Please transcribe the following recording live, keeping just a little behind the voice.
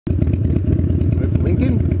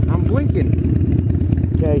blinking? I'm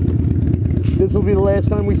blinking. Okay. This will be the last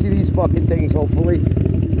time we see these fucking things, hopefully.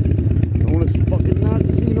 I want to fucking not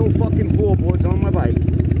see no fucking floorboards on my bike.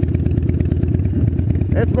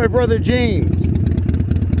 That's my brother James.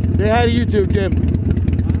 Say hi to YouTube,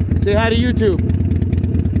 Jim. Say hi to YouTube.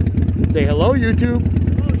 Say hello, YouTube.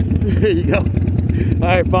 There you go.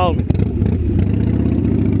 Alright, follow me.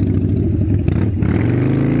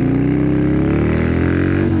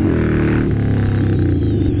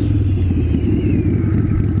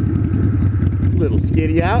 Little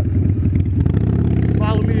skitty out.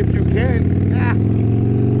 Follow me if you can. Ah.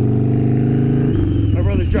 My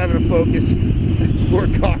brother's driving a Focus or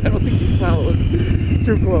a car. I don't think he's following.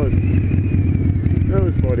 Too close. That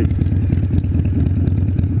was funny.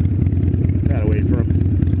 Gotta wait for him.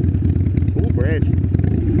 Cool branch.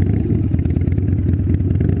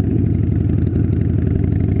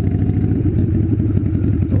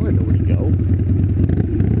 Oh, I know where to go.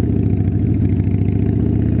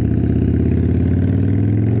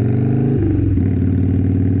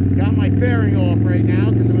 Got my fairing off right now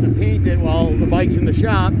because I'm going to paint it while the bike's in the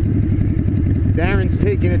shop. Darren's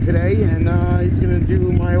taking it today, and he's going to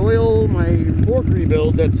do my oil, my fork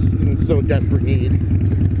rebuild that's in so desperate need.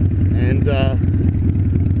 And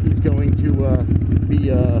he's going to be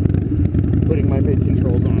putting my mid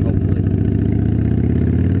controls on, hopefully.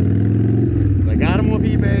 I got them off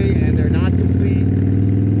eBay, and they're not complete.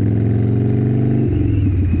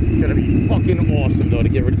 It's going to be fucking awesome, though, to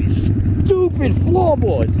get rid of these stupid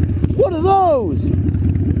floorboards. What are those?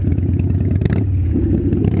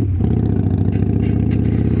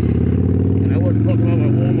 And I wasn't talking about my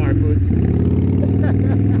Walmart boots.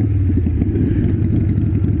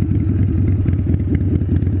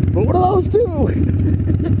 But what are those two?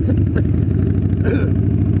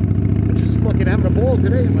 I'm just fucking having a ball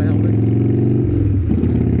today in my helmet.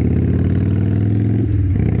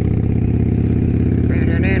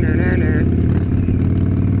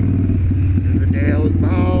 The Dale's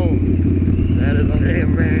bone. That is a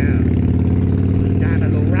damn man. Got a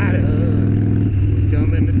little rider. He's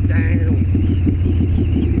coming to town.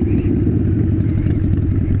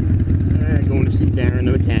 Alright, going to see Darren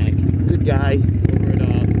the mechanic. Good guy.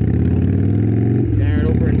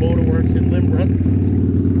 Over in Motorworks in Limbrook.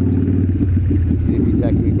 See if he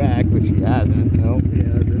texts me back, which he hasn't. Nope, he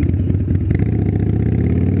hasn't.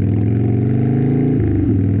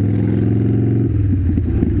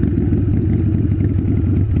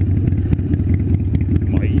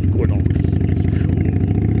 My Equinox is cool.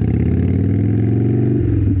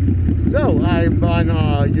 So, I'm on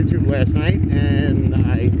YouTube last night, and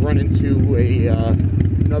I run into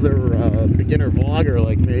another beginner vlogger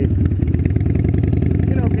like me.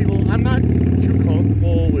 I'm not too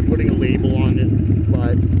comfortable with putting a label on it,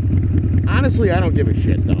 but honestly, I don't give a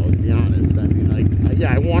shit, though, to be honest. I mean,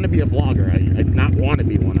 yeah, I want to be a vlogger. I not want to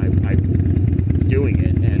be one. I'm doing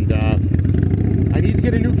it, and I need to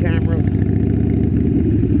get a new camera,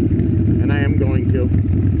 and I am going to.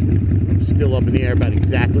 I'm still up in the air about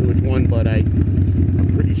exactly which one, but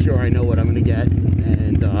I'm pretty sure I know what I'm going to get,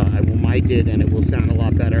 and I will mic it, and it will sound a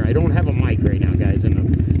lot better. I don't have a mic right now, guys, and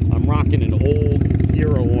I'm rocking an old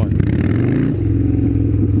Hero 1.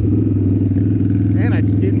 And I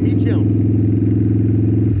just didn't meet you.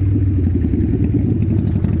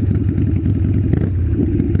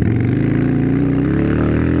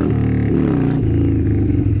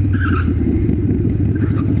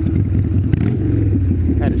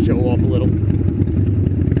 Had to show off a little.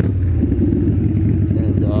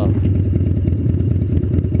 And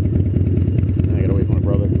I gotta wait for my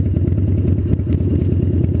brother.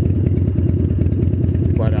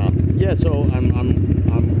 But yeah, so I'm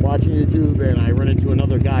watching YouTube, and I run into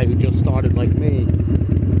another guy who just started like me,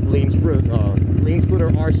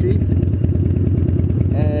 Lanesplitter RC,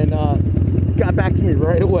 and got back to me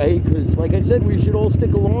right away because, like I said, we should all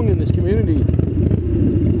stick along in this community.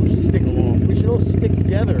 We should stick along. We should all stick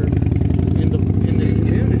together in this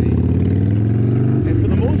community. And for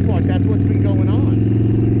the most part, that's what's been going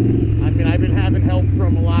on. I mean, I've been having help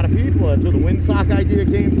from a lot of people. That's where the windsock idea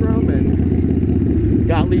came from, and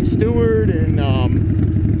got Lee Stewart and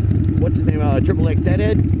what's his name, Triple X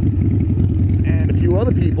Deadhead, and a few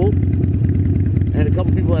other people, and a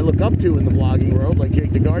couple people I look up to in the vlogging world, like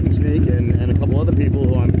Jake the Garden Snake, and a couple other people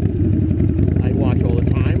who I watch all the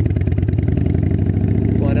time.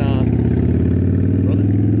 But brother,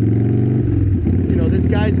 you know, there's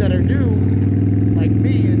guys that are new, like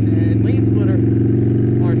me and Lanesplitter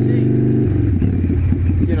RC.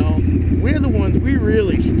 You know, we're the ones, we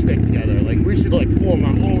really should stick together. Like, we should like form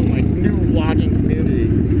our own like new vlogging community.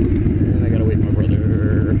 And I gotta wait for my brother.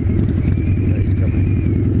 He's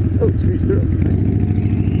coming. Oh, squeeze through. Nice.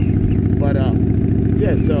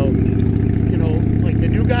 Yeah, so, you know, like the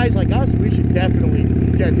new guys like us, we should definitely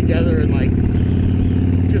get together and like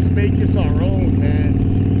just make this our own,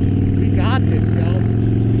 man. We got this, yo.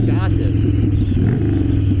 We got this.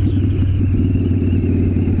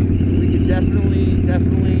 We can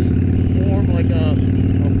definitely form like a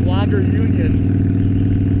vlogger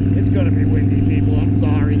union. It's gonna be windy, people. I'm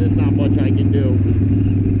sorry, there's not much I can do.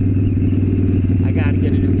 I gotta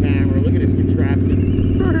get a new camera. Look at this contraption.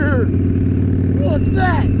 What's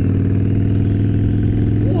that?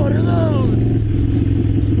 What are those?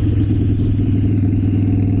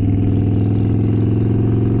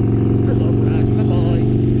 Hello, Brad. Bye-bye.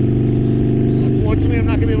 Unfortunately, I'm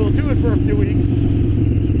not gonna be able to do it for a few weeks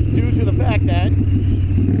due to the fact that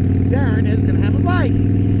Darren is gonna have a bike.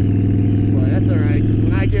 But that's alright.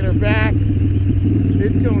 When I get her back,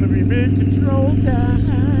 it's gonna be mid-control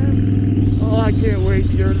time. Oh, I can't wait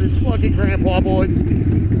to hear this fucking grandpa boys.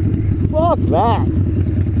 Fuck that.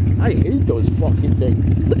 I hate those fucking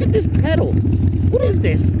things. Look at this pedal. What is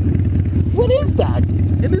this? What is that?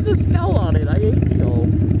 And there's a skull on it. I hate skull.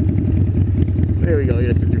 There we go.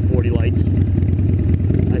 Yes, it's your 40 lights.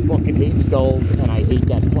 I fucking hate skulls, and I hate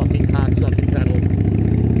that fucking cocksucking pedal.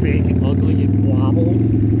 Big, ugly, it wobbles.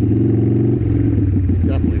 It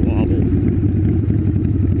definitely wobbles.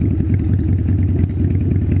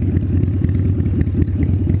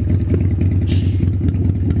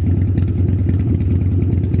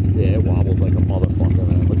 Yeah, it wobbles like a motherfucker,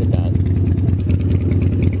 man. Look at that.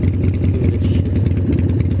 Look at this shit.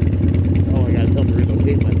 Oh, I gotta tell them to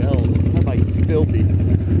relocate my bell. That bike is filthy.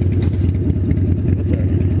 That's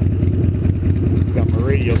alright. Got my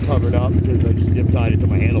radio covered up because I just zip tied it to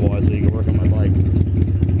my handlebar so you can work on my bike.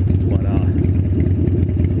 But,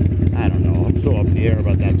 I don't know. I'm so up in the air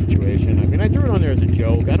about that situation. I mean, I threw it on there as a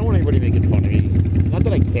joke. I don't want anybody making fun of me. Not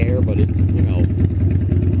that I care, but it, you know.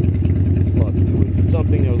 Look, it was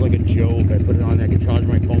something that was like a joke. I put it on there. I could charge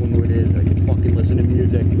my phone with it. I could fucking listen to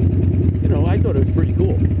music. You know, I thought it was pretty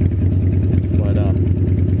cool. But,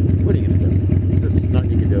 what are you gonna do? There's just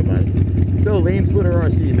nothing you can do about it. So, Lanesplitter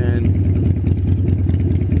RC, man.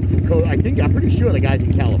 I'm pretty sure the guy's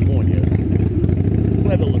in California. The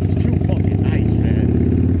weather looks too fucking nice, man.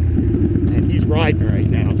 And he's riding right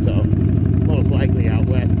now, so most likely out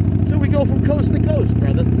west. So we go from coast to coast,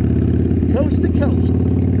 brother. Coast to coast.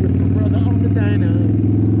 With my brother on the dyno.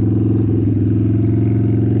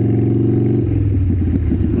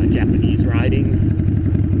 My Japanese riding.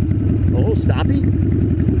 Oh, stoppy.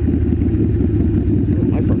 Oh,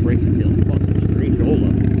 my front brakes are feeling fucking strange. Hold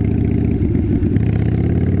up.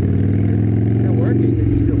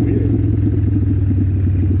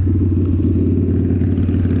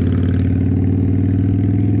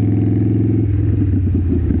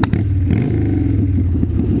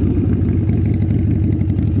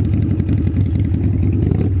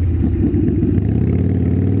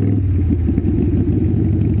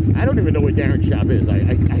 Darren's shop is.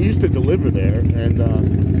 I used to deliver there, and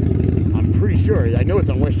I'm pretty sure. I know it's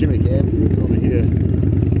on West Jamaica Avenue. It's over here,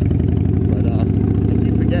 but I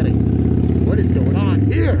keep forgetting what is going on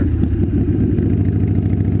here.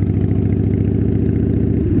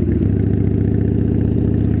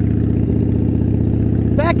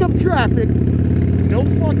 Backup traffic, no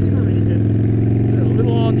fucking reason. A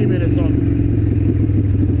little argument or something.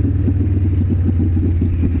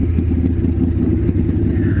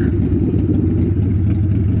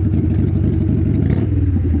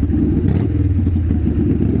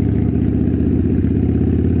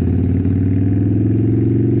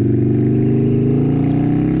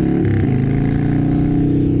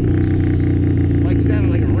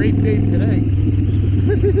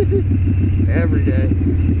 Every day.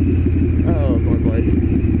 Oh, my bike.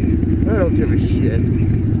 I don't give a shit.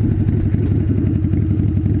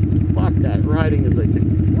 Fuck that. Riding is like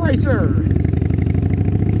Ricer!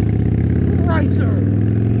 Ricer!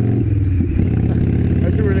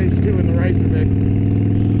 I threw an H2 in the Ricer mix.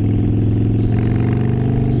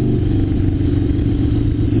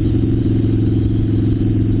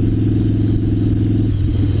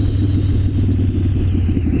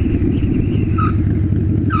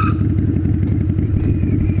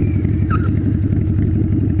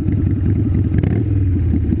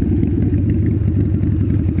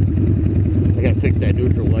 Fix that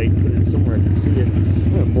neutral light, put it somewhere I can see it.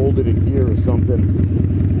 I'm gonna mold it in here or something.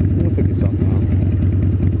 I'm gonna figure something out.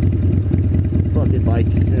 Fucking bike,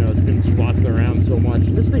 you know, it's been swapped around so much.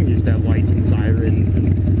 This thing used to have lights and sirens, and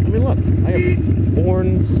I mean, look, I have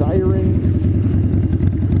horn, siren,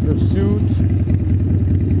 pursuit.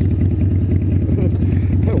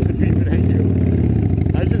 I was beeping at you.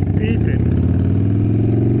 I was just beeping,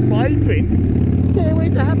 piping. Can't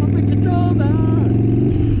wait to have a big control now.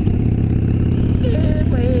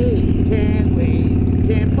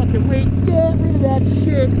 that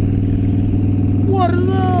shit. What are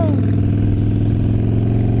those?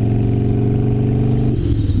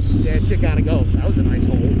 Yeah, shit gotta go. That was a nice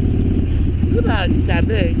hole. It's about that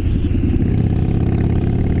big.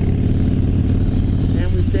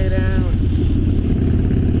 And we stay down.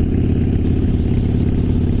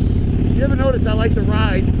 You ever notice I like to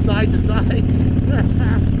ride side to side?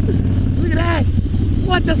 Look at that!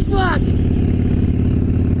 What the fuck?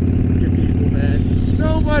 Look at people, man.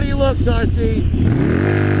 Nobody looks, RC.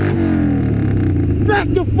 Back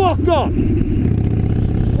the fuck up!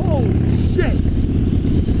 Holy shit!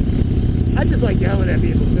 I just like yelling at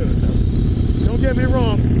people too, so don't get me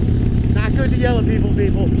wrong. It's not good to yell at people.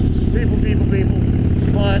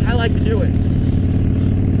 But I like to do it.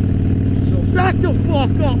 So back the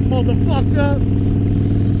fuck up, motherfucker!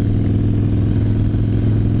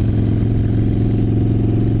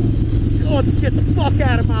 Get the fuck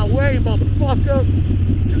out of my way, motherfucker!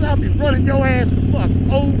 Cause I'll be running your ass the fuck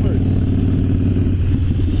over.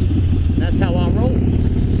 That's how I roll.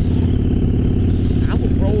 I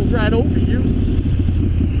will roll right over you.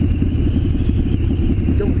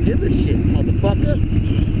 Don't give a shit, motherfucker.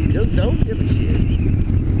 Just don't give a shit.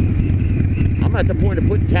 I'm at the point of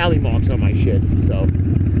putting tally marks on my shit, so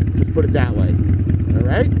just put it that way.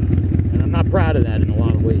 Alright? And I'm not proud of that in a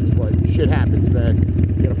lot of ways, but shit happens, man.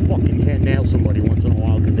 You gotta fucking hand nail somebody once in a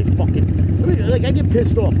while because they fucking, like, I get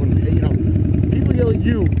pissed off when, you know, people yell at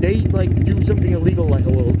you, they, like, do something illegal, like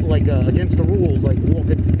against the rules, like walk,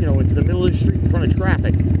 you know, into the middle of the street in front of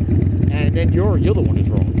traffic, and then you're the one who's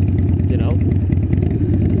wrong, you know,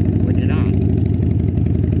 when you're not.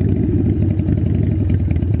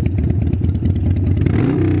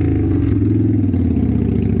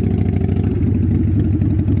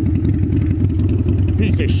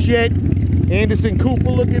 Piece of shit. Anderson Cooper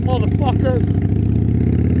looking motherfucker.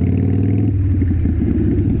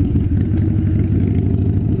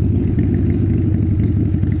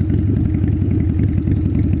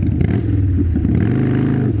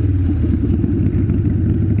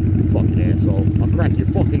 Fucking asshole. I'll crack your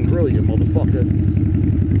fucking grill, you motherfucker.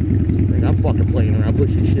 Like, I'm fucking playing around,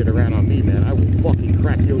 pushing shit around on me, man. I will fucking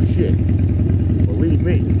crack your shit. Believe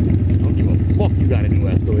me. I don't give a fuck you got a new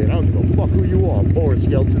Escalade. I don't give a fuck who you are. Boris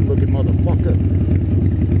Yeltsin looking motherfucker.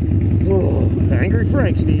 Oh, Angry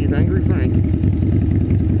Frank, Steve. Angry Frank.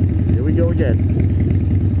 Here we go again.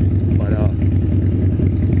 But,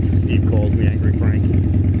 Steve calls me Angry Frank.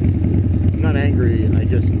 I'm not angry. I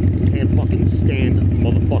just can't fucking stand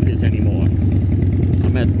motherfuckers anymore.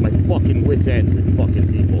 I'm at my fucking wit's end with fucking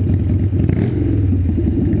people.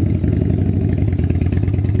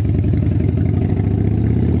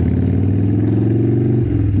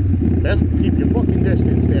 Best keep your fucking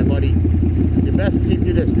distance there, buddy. You best keep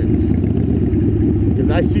your distance. Because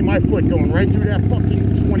I see my foot going right through that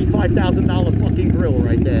fucking $25,000 fucking grill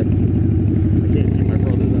right there. I can't see my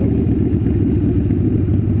brother though.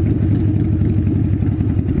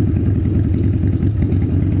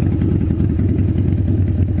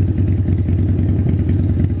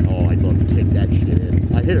 Oh, I'd love to kick that shit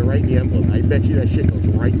in. I hit it right in the emblem. I bet you that shit goes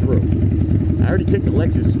right through. I already kicked the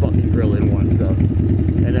Lexus fucking grill in once, so.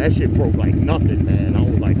 And that shit broke like nothing, man. I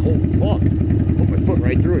was like, holy fuck. Put my foot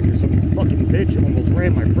right through it because some fucking bitch almost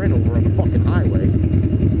ran my friend over on the fucking highway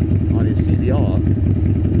on his CBR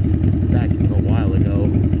back a while ago.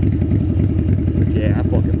 But yeah, I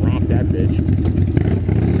fucking romped that bitch.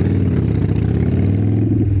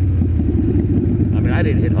 I mean, I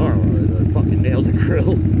didn't hit her. I fucking nailed the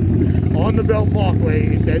grill on the Belt Parkway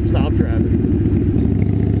in dead stop traffic.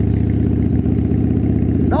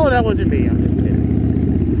 No, that wasn't me. I'm just kidding.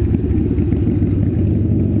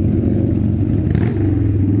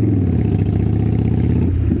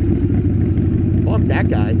 That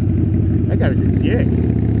guy was a dick.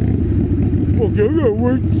 Well,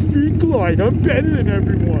 we're street glide. I'm better than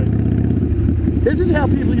everyone. This is how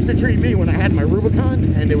people used to treat me when I had my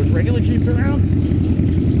Rubicon and there was regular Jeeps around.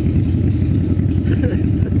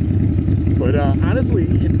 But honestly,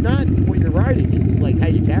 it's not what you're riding. It's like how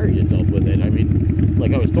you carry yourself with it. I mean,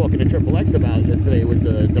 like I was talking to Triple X about yesterday with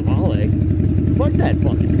the Vale. Fuck that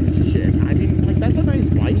fucking piece of shit. I mean, like, that's a nice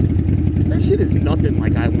bike. That shit is nothing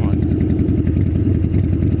like I want.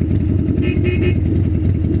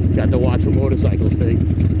 Got the watch for motorcycles thing.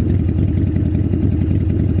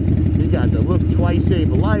 You got the look twice,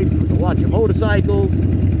 save a life with the watch for motorcycles.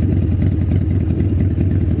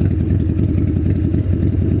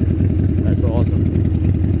 That's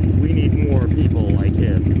awesome. We need more people like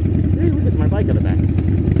him. Hey, look, it's my bike on the back.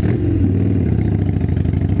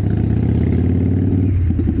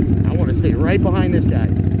 I want to stay right behind this guy.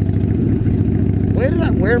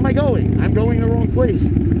 Where am I going? I'm going the wrong place.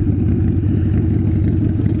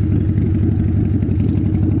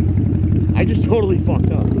 totally fucked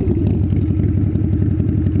up.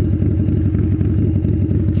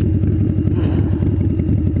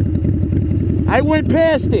 I went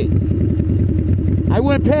past it. I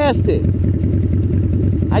went past it.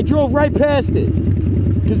 I drove right past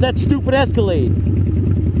it. Because that stupid Escalade.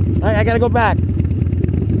 Alright, I gotta go back.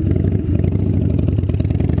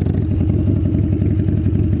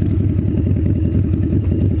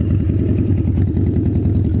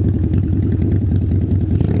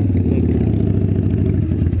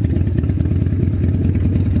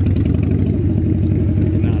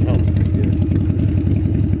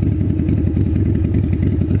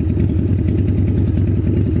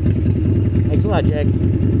 Jack,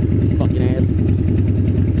 fucking ass.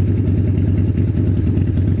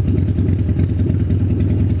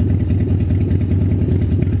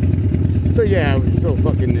 So yeah, I was so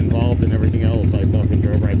fucking involved in everything else. I fucking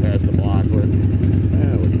drove right past the block. But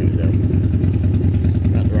what you gonna do?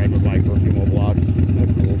 Got to ride my bike for a few more blocks.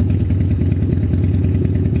 That's cool.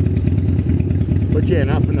 But yeah,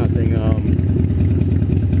 not for nothing. Yeah,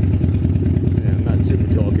 I'm not super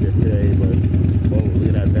talkative today, but oh,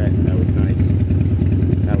 look at that. That was nice.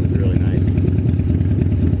 That was really nice.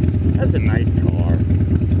 That's a nice car.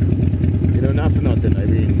 You know, not for nothing. I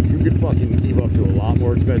mean, you could fucking keep up to a lot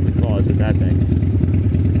more expensive cars with that thing.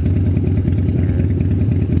 Alright.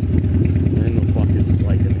 I don't know what the fuck this is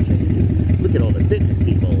like in the Canyon. Look at all the fitness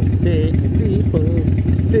people. Fitness people.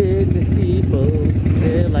 Fitness people.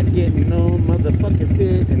 They're like getting on motherfucking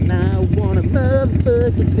fit. And I want a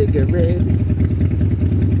motherfucking cigarette.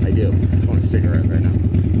 I do. I want a cigarette right now.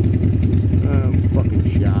 I'm fucking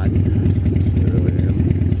shot. I really am.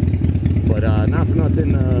 But not for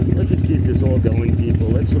nothing, let's just keep this all going, people.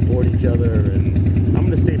 Let's support each other, and I'm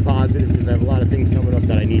going to stay positive because I have a lot of things coming up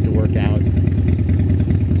that I need to work out.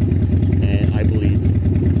 And I believe.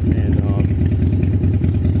 And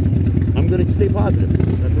I'm going to stay positive.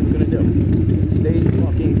 That's what we're going to do. Stay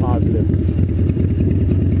fucking positive.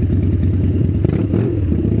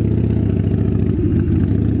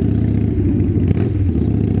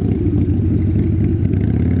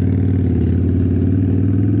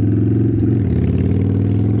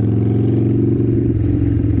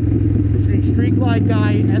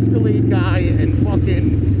 Guy, Escalade guy, and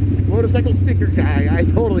fucking motorcycle sticker guy. I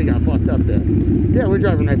totally got fucked up there. Yeah, we're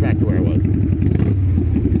driving right back to where I was.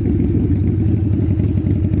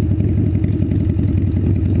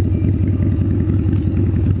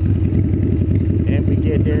 And we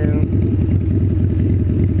get down.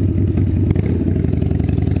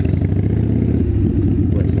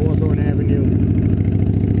 West Hawthorne Avenue.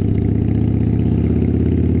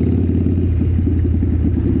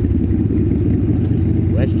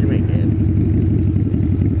 West Jamaica.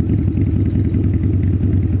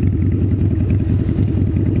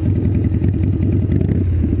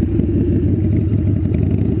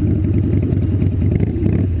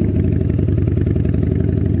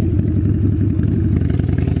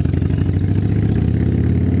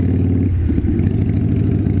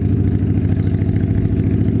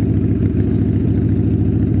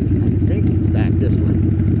 I think it's back this way.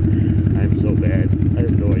 I'm so bad. I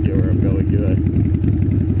have no idea where I'm going. Good.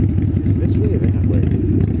 This way or that way?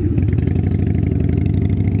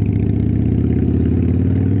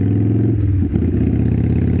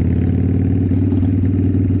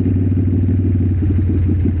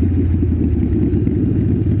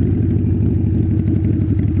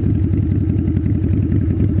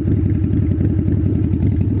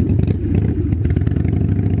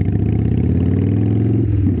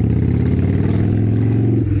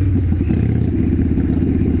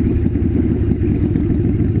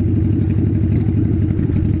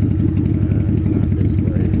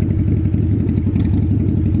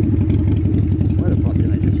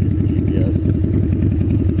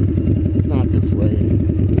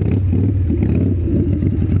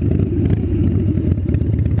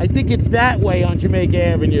 I think it's that way on Jamaica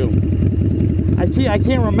Avenue. I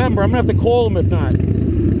can't remember. I'm gonna have to call him if not.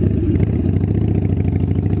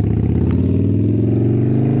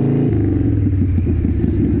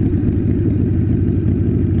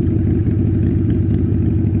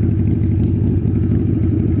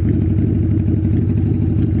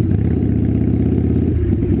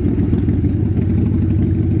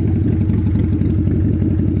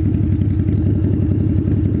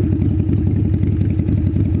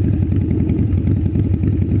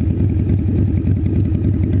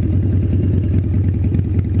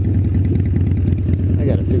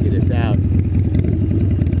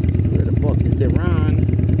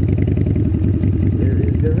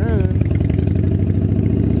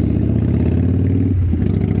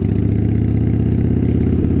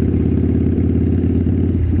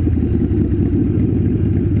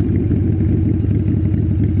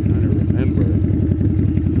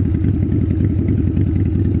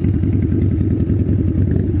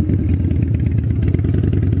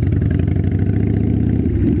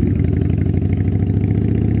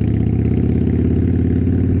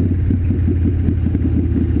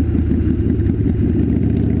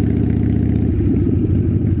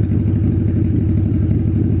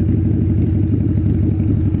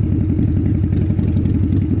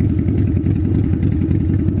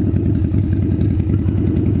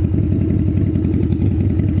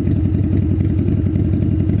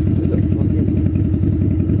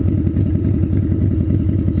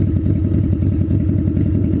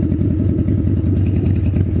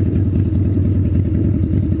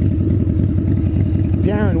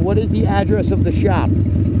 Karen, what is the address of the shop?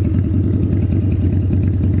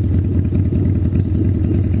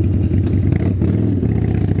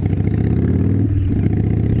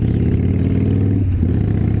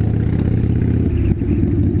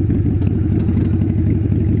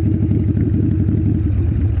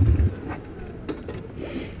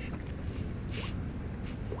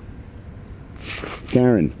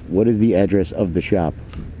 Karen, what is the address of the shop?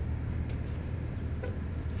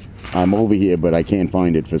 I'm over here, but I can't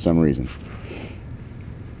find it for some reason.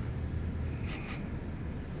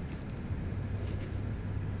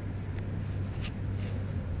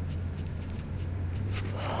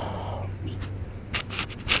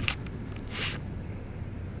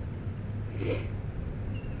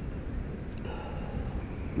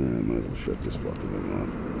 I might as well shut this fucking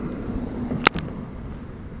thing off.